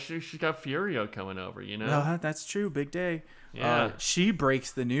 yeah. Well, she's got Furio coming over, you know? That's true. Big day. Yeah. She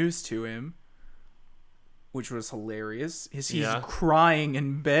breaks the news to him, which was hilarious. He's Yeah. crying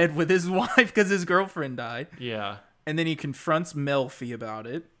in bed with his wife because his girlfriend died. Yeah. And then he confronts Melfi about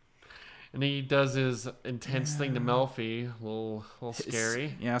it. And he does his intense thing to Melfi. A little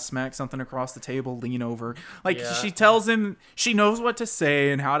scary. Yeah, smack something across the table, lean over. Like, Yeah. she tells him she knows what to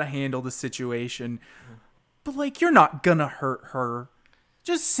say and how to handle the situation. But, like, you're not gonna hurt her.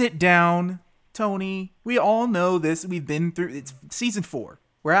 Just sit down, Tony. We all know this. We've been through... It's season 4.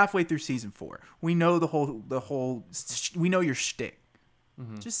 We're halfway through season 4. We know the whole... We know your shtick.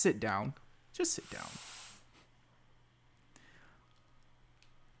 Just sit down. Just sit down.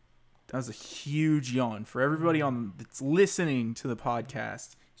 That was a huge yawn. For everybody that's listening to the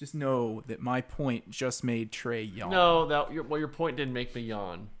podcast, just know that my point just made Trey yawn. No, your point didn't make me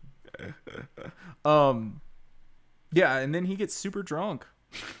yawn. Yeah, and then he gets super drunk.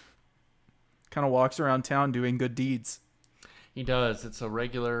 Kind of walks around town doing good deeds. He does. It's a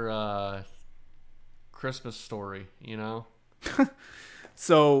regular Christmas story, you know?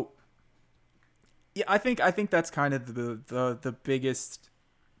 So, yeah, I think that's kind of the biggest...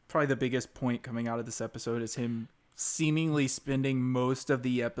 Probably the biggest point coming out of this episode is him seemingly spending most of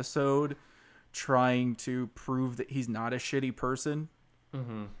the episode trying to prove that he's not a shitty person.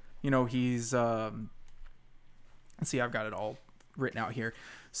 Mm-hmm. You know, he's let's see, I've got it all written out here.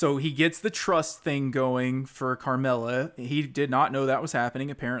 So he gets the trust thing going for Carmela. He did not know that was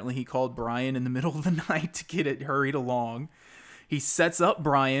happening. Apparently he called Brian in the middle of the night to get it hurried along. He sets up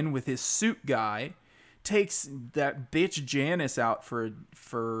Brian with his suit guy. Takes that bitch Janice out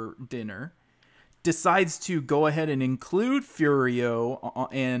for dinner, decides to go ahead and include Furio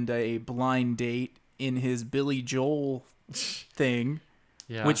and a blind date in his Billy Joel thing,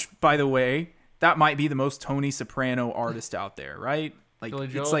 which, by the way, that might be the most Tony Soprano artist out there, right? Like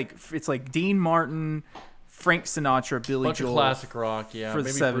it's like Dean Martin, Frank Sinatra, Billy Bunch Joel, of classic rock, yeah. for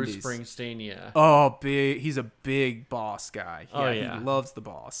Maybe the 70s. Bruce Springsteen, yeah. Oh, big! He's a big boss guy. Yeah. He loves the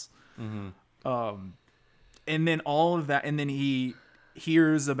boss. Mm-hmm. And then all of that, and then he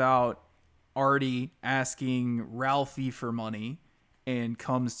hears about Artie asking Ralphie for money and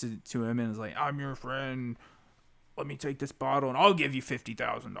comes to him and is like, I'm your friend. Let me take this bottle and I'll give you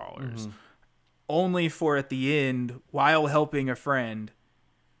 $50,000. Only for at the end, while helping a friend,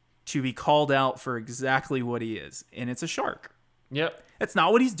 to be called out for exactly what he is. And it's a shark. Yep. That's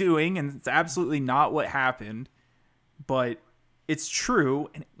not what he's doing, and it's absolutely not what happened. But it's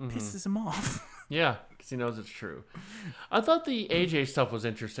true, and it pisses him off. Yeah. Because he knows it's true. I thought the AJ stuff was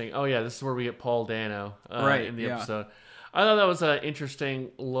interesting. Oh, yeah, this is where we get Paul Dano in the episode. I thought that was an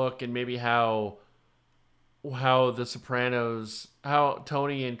interesting look, and maybe how the Sopranos, how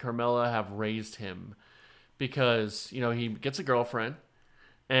Tony and Carmela have raised him. Because, you know, he gets a girlfriend,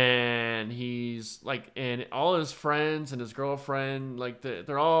 and he's like, and all his friends and his girlfriend, like,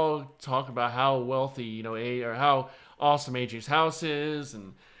 they're all talking about how wealthy, you know, or how awesome AJ's house is,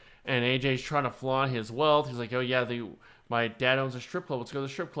 and AJ's trying to flaunt his wealth. He's like, oh, yeah, my dad owns a strip club. Let's go to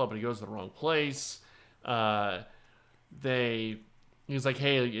the strip club. But he goes to the wrong place. He's like,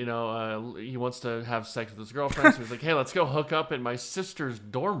 hey, you know, he wants to have sex with his girlfriend. So he's like, hey, let's go hook up in my sister's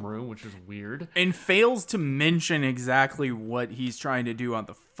dorm room, which is weird. And fails to mention exactly what he's trying to do on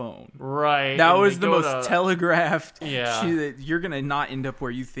the phone. Right. That was the most telegraphed. Yeah. You're going to not end up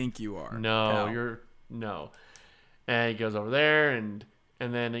where you think you are. No, no. And he goes over there and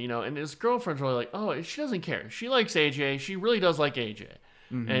then, you know, and his girlfriend's really like, oh, she doesn't care. She likes AJ. She really does like AJ.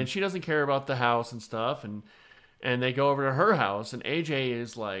 And she doesn't care about the house and stuff. And they go over to her house, and AJ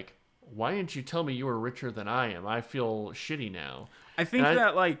is like, why didn't you tell me you were richer than I am? I feel shitty now. I think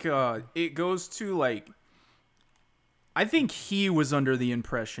it goes to, like, I think he was under the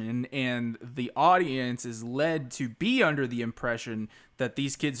impression, and the audience is led to be under the impression that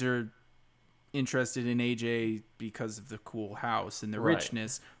these kids are interested in AJ because of the cool house and the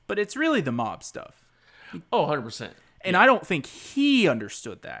richness, but it's really the mob stuff. Oh, 100%. And I don't think he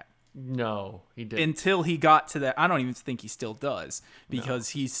understood that. No, he didn't. Until he got to that. I don't even think he still does, because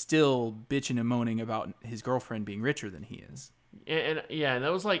he's still bitching and moaning about his girlfriend being richer than he is. And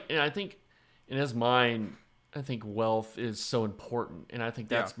that was like, and I think in his mind, I think wealth is so important. And I think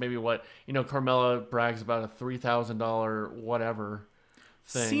that's maybe what, you know, Carmela brags about a $3,000 whatever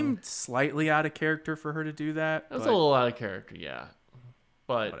thing. Seemed slightly out of character for her to do that. That was a little out of character, yeah.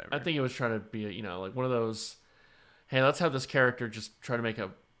 But whatever. I think it was trying to be, you know, like one of those, hey, let's have this character just try to make a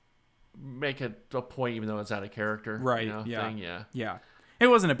point, even though it's out of character. Right, you know, thing. Yeah. It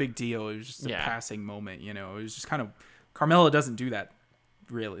wasn't a big deal. It was just a passing moment, you know. It was just kind of, Carmela doesn't do that,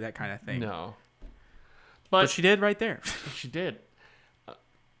 really, that kind of thing. No. But she did right there. She did.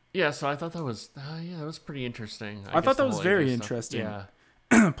 Yeah, so I thought that was, that was pretty interesting. I thought that was very interesting.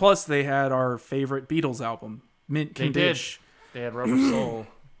 Yeah. Plus, they had our favorite Beatles album, Mint Condition. They had Rubber Soul.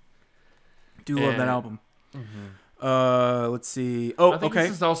 Do love that album. Let's see. Oh, I think okay.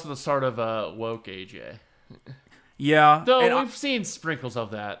 this is also the start of woke AJ. Yeah. Though and we've seen sprinkles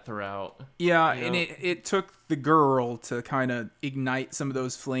of that throughout. Yeah, You and know? it took the girl to kind of ignite some of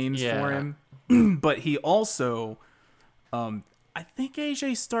those flames Yeah. for him. But he also, I think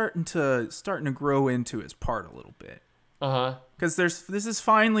AJ's starting to grow into his part a little bit. Uh-huh. Because this has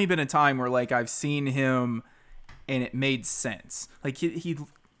finally been a time where like I've seen him, and it made sense. Like he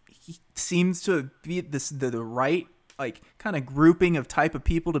seems to be the right like kind of grouping of type of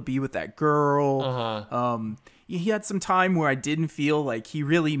people to be with that girl. Uh-huh. He had some time where I didn't feel like he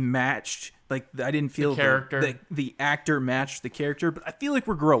really matched. Like I didn't feel character. the actor matched the character, but I feel like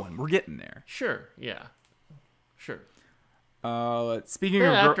we're growing. We're getting there. Sure, yeah. Sure. Speaking The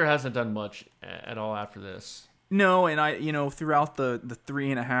of actor hasn't done much at all after this. no, and I throughout the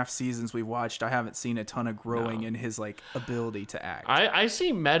 3.5 seasons we watched, I haven't seen a ton of growing No. in his like ability to act. I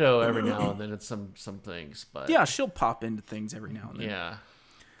see Meadow every now and then in some things, but Yeah, she'll pop into things every now and then. yeah.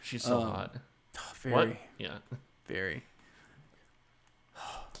 She's so hot. Very, What? Yeah. very,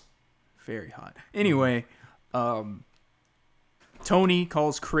 very hot. Anyway, Tony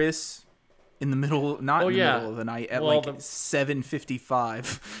calls Chris in the middle, not in the middle of the night, at Well, like the-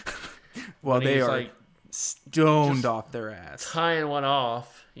 7:55, while When they he's, are like, stoned just off their ass. tying one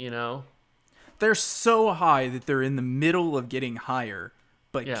off, you know? They're so high that they're in the middle of getting higher,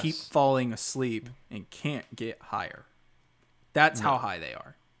 but Yes. keep falling asleep and can't get higher. That's how high they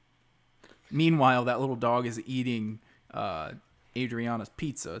are. Meanwhile, that little dog is eating Adriana's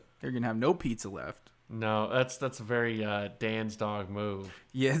pizza. They're gonna have no pizza left. No, that's a very Dan's dog move.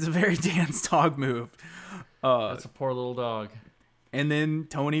 Yeah, it's a very Dan's dog move. That's a poor little dog. And then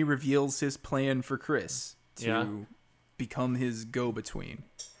Tony reveals his plan for Chris to Yeah. become his go-between.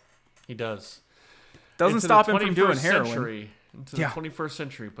 He does. Doesn't Into stop the him from doing 21st heroin. Century. Into Yeah. the 21st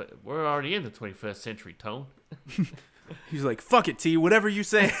century, but we're already in the 21st century, Tone. He's like, "Fuck it, T. Whatever you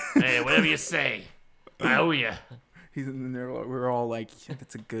say." Hey, whatever you say. I owe ya. We're all like, yeah,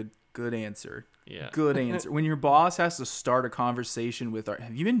 "That's a good answer." Yeah. Good answer. When your boss has to start a conversation with,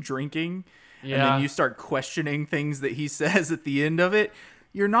 "Have you been drinking?" Yeah. And then you start questioning things that he says at the end of it,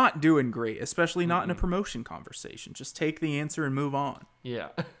 you're not doing great, especially not in a promotion conversation. Just take the answer and move on. Yeah.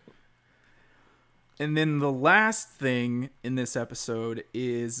 And then the last thing in this episode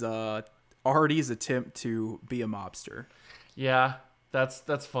is Artie's attempt to be a mobster. Yeah.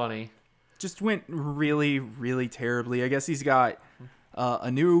 That's funny. Just went really, really terribly. I guess he's got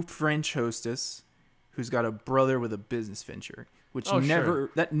a new French hostess who's got a brother with a business venture, which Oh, sure.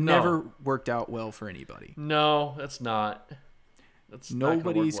 never worked out well for anybody. No, that's not. That's not gonna work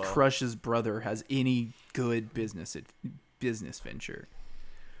Nobody's well. crush's brother has any good business venture.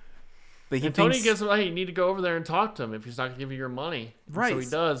 But he And Tony thinks, gets, hey, you need to go over there and talk to him if he's not going to give you your money. And Right. So he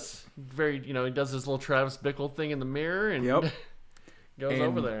does. He does his little Travis Bickle thing in the mirror and Yep. goes And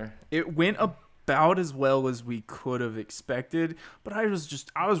over there. It went about as well as we could have expected, but I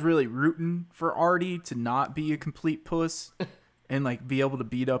was really rooting for Artie to not be a complete puss and like be able to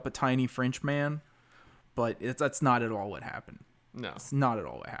beat up a tiny French man. But that's not at all what happened. No. It's not at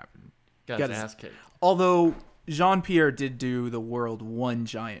all what happened. Got got his his- ass kicked. Although Jean-Pierre did do the world one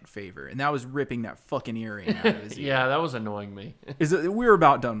giant favor, and that was ripping that fucking earring out of his ear. Yeah, that was annoying me. We're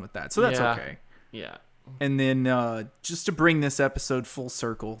about done with that, so that's Yeah. okay. Yeah. And then just to bring this episode full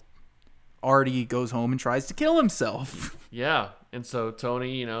circle, Artie goes home and tries to kill himself. Yeah. And so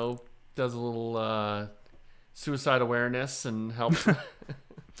Tony, does a little suicide awareness and helps. A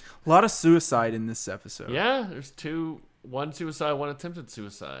lot of suicide in this episode. Yeah, there's one suicide, one attempted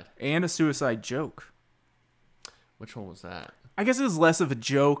suicide. And a suicide joke. Which one was that? I guess it was less of a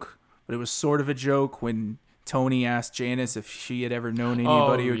joke, but it was sort of a joke when Tony asked Janice if she had ever known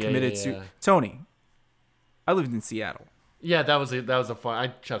anybody who yeah, committed yeah. suicide. Tony, I lived in Seattle. Yeah, that was a fun. I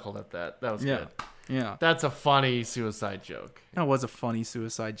chuckled at that. That was Yeah. good. Yeah. That's a funny suicide joke. That was a funny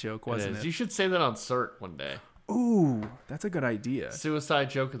suicide joke, wasn't is. it? You should say that on CERT one day. Ooh, that's a good idea. Suicide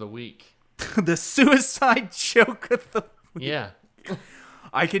joke of the week. The suicide joke of the Yeah.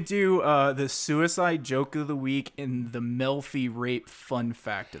 I could do the suicide joke of the week and the Melfi rape fun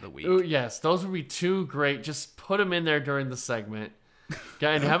fact of the week. Ooh, yes, those would be two great. Just put them in there during the segment.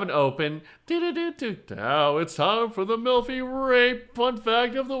 And have an open. Now it's time for the Melfi rape fun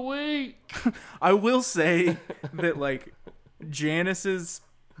fact of the week. I will say that like Janice's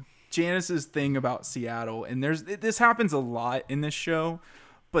thing about Seattle, and this happens a lot in this show,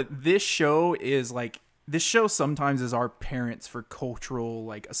 but this show sometimes is our parents for cultural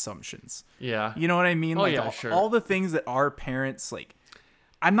like assumptions. Yeah. You know what I mean? Oh, Like yeah, sure. all the things that our parents like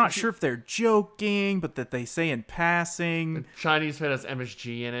I'm not sure if they're joking, but that they say in passing. Chinese food has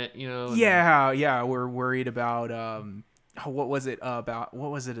MSG in it, you know. Yeah, we're worried about what was it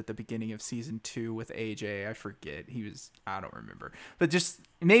at the beginning of season 2 with AJ? I forget. I don't remember. But just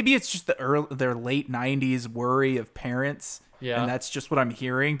maybe it's just their late 90s worry of parents. Yeah. And that's just what I'm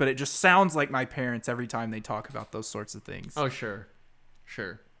hearing, but it just sounds like my parents every time they talk about those sorts of things. Oh, sure.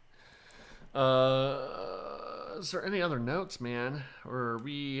 Is there any other notes, man? Or are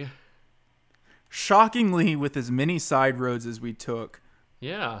we... Shockingly, with as many side roads as we took,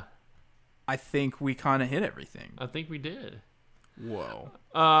 yeah, I think we kind of hit everything. I think we did. Whoa.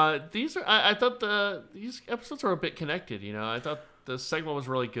 I thought these episodes are a bit connected, you know. I thought the segment was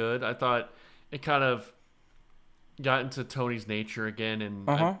really good. I thought it kind of got into Tony's nature again, and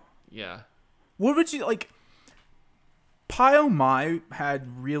yeah. What would you like? Pio Mai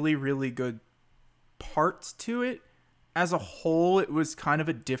had really, really good parts to it. As a whole, it was kind of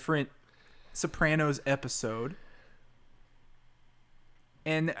a different Sopranos episode.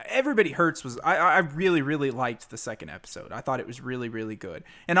 And Everybody Hurts was I really, really liked the second episode. I thought it was really, really good.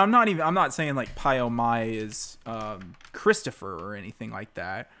 And I'm not saying like Pio Mai is Christopher or anything like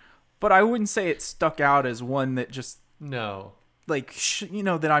that, but I wouldn't say it stuck out as one that just no, like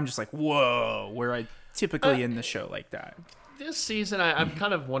that I'm just like whoa, where I typically in the show like that. This season, I'm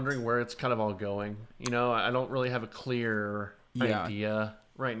kind of wondering where it's kind of all going. You know, I don't really have a clear idea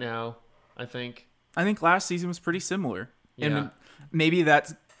right now. I think last season was pretty similar. Yeah. And maybe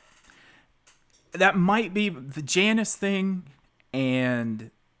that might be the Janice thing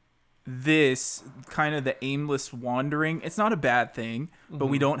and this kind of the aimless wandering. It's not a bad thing, but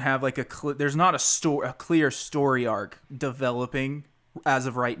we don't have like there's not a clear story arc developing as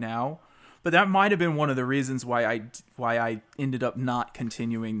of right now. But that might have been one of the reasons why I ended up not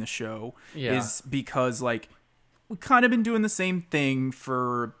continuing the show. Yeah. Is because like we've kind of been doing the same thing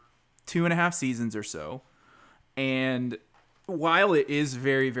for 2.5 seasons or so. And while it is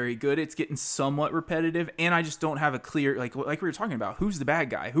very, very good, it's getting somewhat repetitive, and I just don't have a clear like we were talking about, who's the bad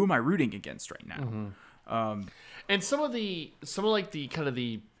guy? Who am I rooting against right now? And some of the kind of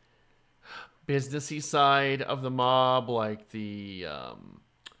the businessy side of the mob, like the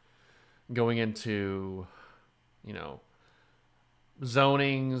going into, you know,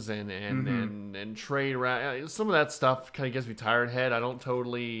 zonings and trade some of that stuff kind of gets me tired head. I don't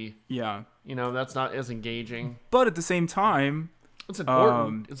totally that's not as engaging, but at the same time it's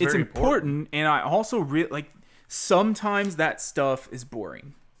important. It's very important, and I also like sometimes that stuff is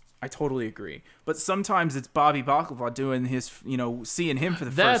boring. I totally agree, but sometimes it's Bobby Baklava doing his, seeing him for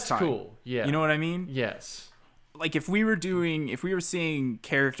the first time. That's cool. Yeah, you know what I mean? Yes. Like if we were seeing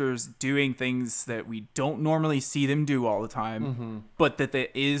characters doing things that we don't normally see them do all the time, but that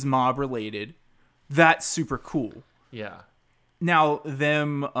is mob related, that's super cool. Yeah. Now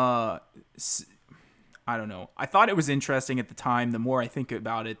them, I don't know. I thought it was interesting at the time. The more I think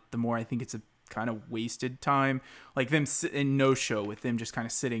about it, the more I think it's a kind of wasted time. Like them in No Show with them just kind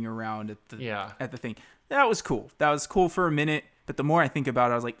of sitting around at the thing. That was cool. That was cool for a minute. But the more I think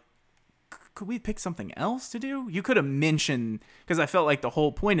about it, I was like, could we pick something else to do? You could have mentioned, because I felt like the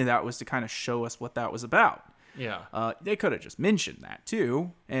whole point of that was to kind of show us what that was about. Yeah. They could have just mentioned that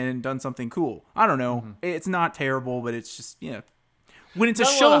too and done something cool. I don't know. It's not terrible, but it's just, when it's not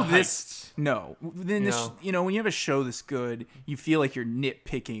a show this, no. Then when you have a show this good, you feel like you're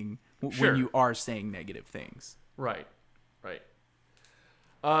nitpicking when you are saying negative things. Right.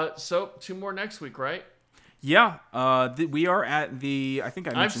 So 2 more next week, right? Yeah. We are at the, I think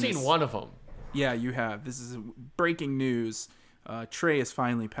I mentioned I've seen one of them. Yeah, you have. This is breaking news. Trey has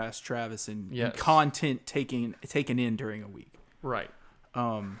finally passed Travis in content taken in during a week. Right.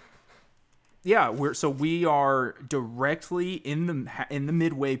 Yeah, we are directly in the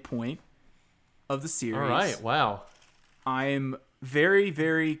midway point of the series. All right. Wow. I'm very,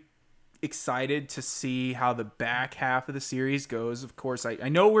 very excited to see how the back half of the series goes. Of course, I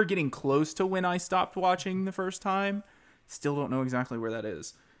know we're getting close to when I stopped watching the first time. Still don't know exactly where that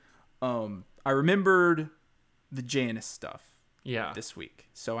is. I remembered the Janice stuff. Yeah. This week.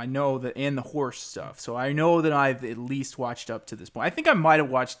 So I know that, and the horse stuff. So I know that I've at least watched up to this point. I think I might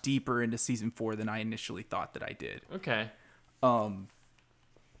have watched deeper into season 4 than I initially thought that I did. Okay.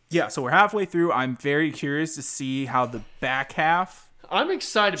 Yeah, so we're halfway through. I'm very curious to see how the back half I'm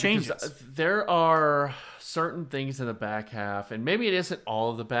excited changes. Because there are certain things in the back half, and maybe it isn't all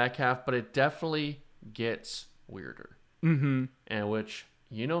of the back half, but it definitely gets weirder. Mm-hmm. And which,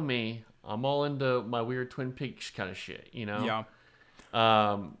 you know me, I'm all into my weird Twin Peaks kind of shit, Yeah.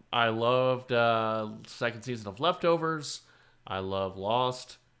 I loved second season of Leftovers. I love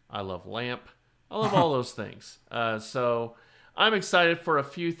Lost. I love Lamp. I love all those things. So I'm excited for a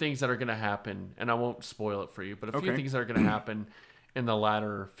few things that are going to happen, and I won't spoil it for you, but a few things that are going to happen in the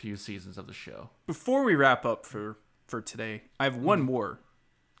latter few seasons of the show. Before we wrap up for today, I have one more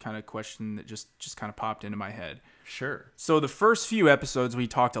kind of question that just kind of popped into my head. Sure. So the first few episodes, we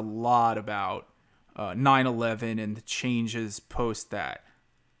talked a lot about 9/11 and the changes post that.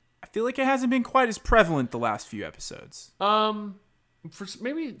 I feel like it hasn't been quite as prevalent the last few episodes. For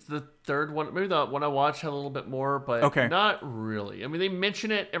maybe the third one, maybe the one I watched had a little bit more, but not really. I mean, they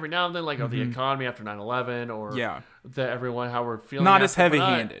mention it every now and then, like the economy after 9/11, or everyone how we're feeling. Not as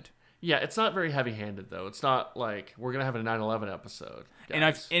heavy-handed. Yeah, it's not very heavy-handed though. It's not like we're gonna have a 9/11 episode.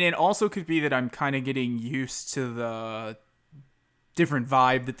 Guys. And it also could be that I'm kind of getting used to the different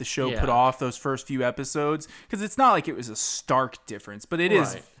vibe that the show put off those first few episodes, because it's not like it was a stark difference, but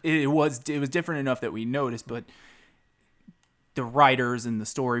it was different enough that we noticed. But the writers and the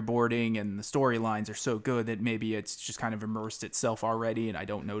storyboarding and the storylines are so good that maybe it's just kind of immersed itself already, and I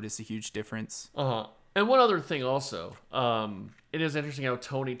don't notice a huge difference. And one other thing also, it is interesting how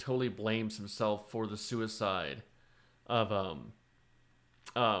Tony totally blames himself for the suicide of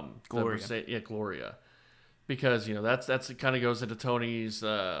Gloria. Gloria. Because, that's it kind of goes into Tony's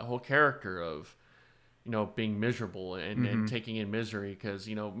whole character of, being miserable and taking in misery. Because,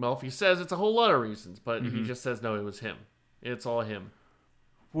 Melfi says it's a whole lot of reasons, but he just says, no, it was him. It's all him.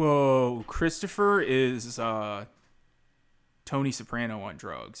 Whoa, Christopher is Tony Soprano on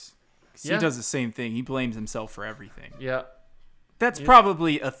drugs. He does the same thing. He blames himself for everything. Yeah. That's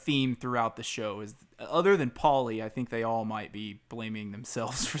probably a theme throughout the show. Is other than Paulie, I think they all might be blaming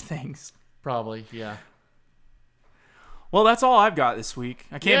themselves for things. Probably, yeah. Well, that's all I've got this week.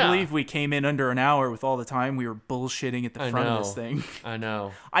 I can't believe we came in under an hour with all the time we were bullshitting at the front of this thing. I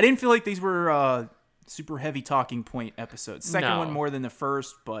know. I didn't feel like these were super heavy talking point episodes. Second one more than the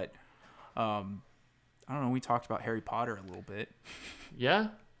first, but I don't know. We talked about Harry Potter a little bit. Yeah,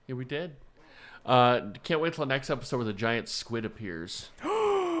 we did. Can't wait till the next episode where the giant squid appears.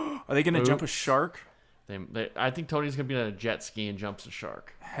 Are they going to jump a shark? I think Tony's going to be on a jet ski and jumps a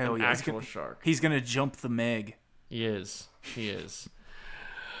shark. Hell yeah. Actual shark. He's going to jump the Meg. He is.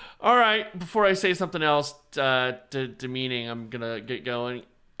 All right. Before I say something else demeaning, I'm going to get going.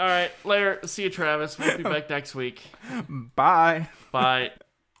 All right. Later. See you, Travis. We'll be back next week. Bye. Bye.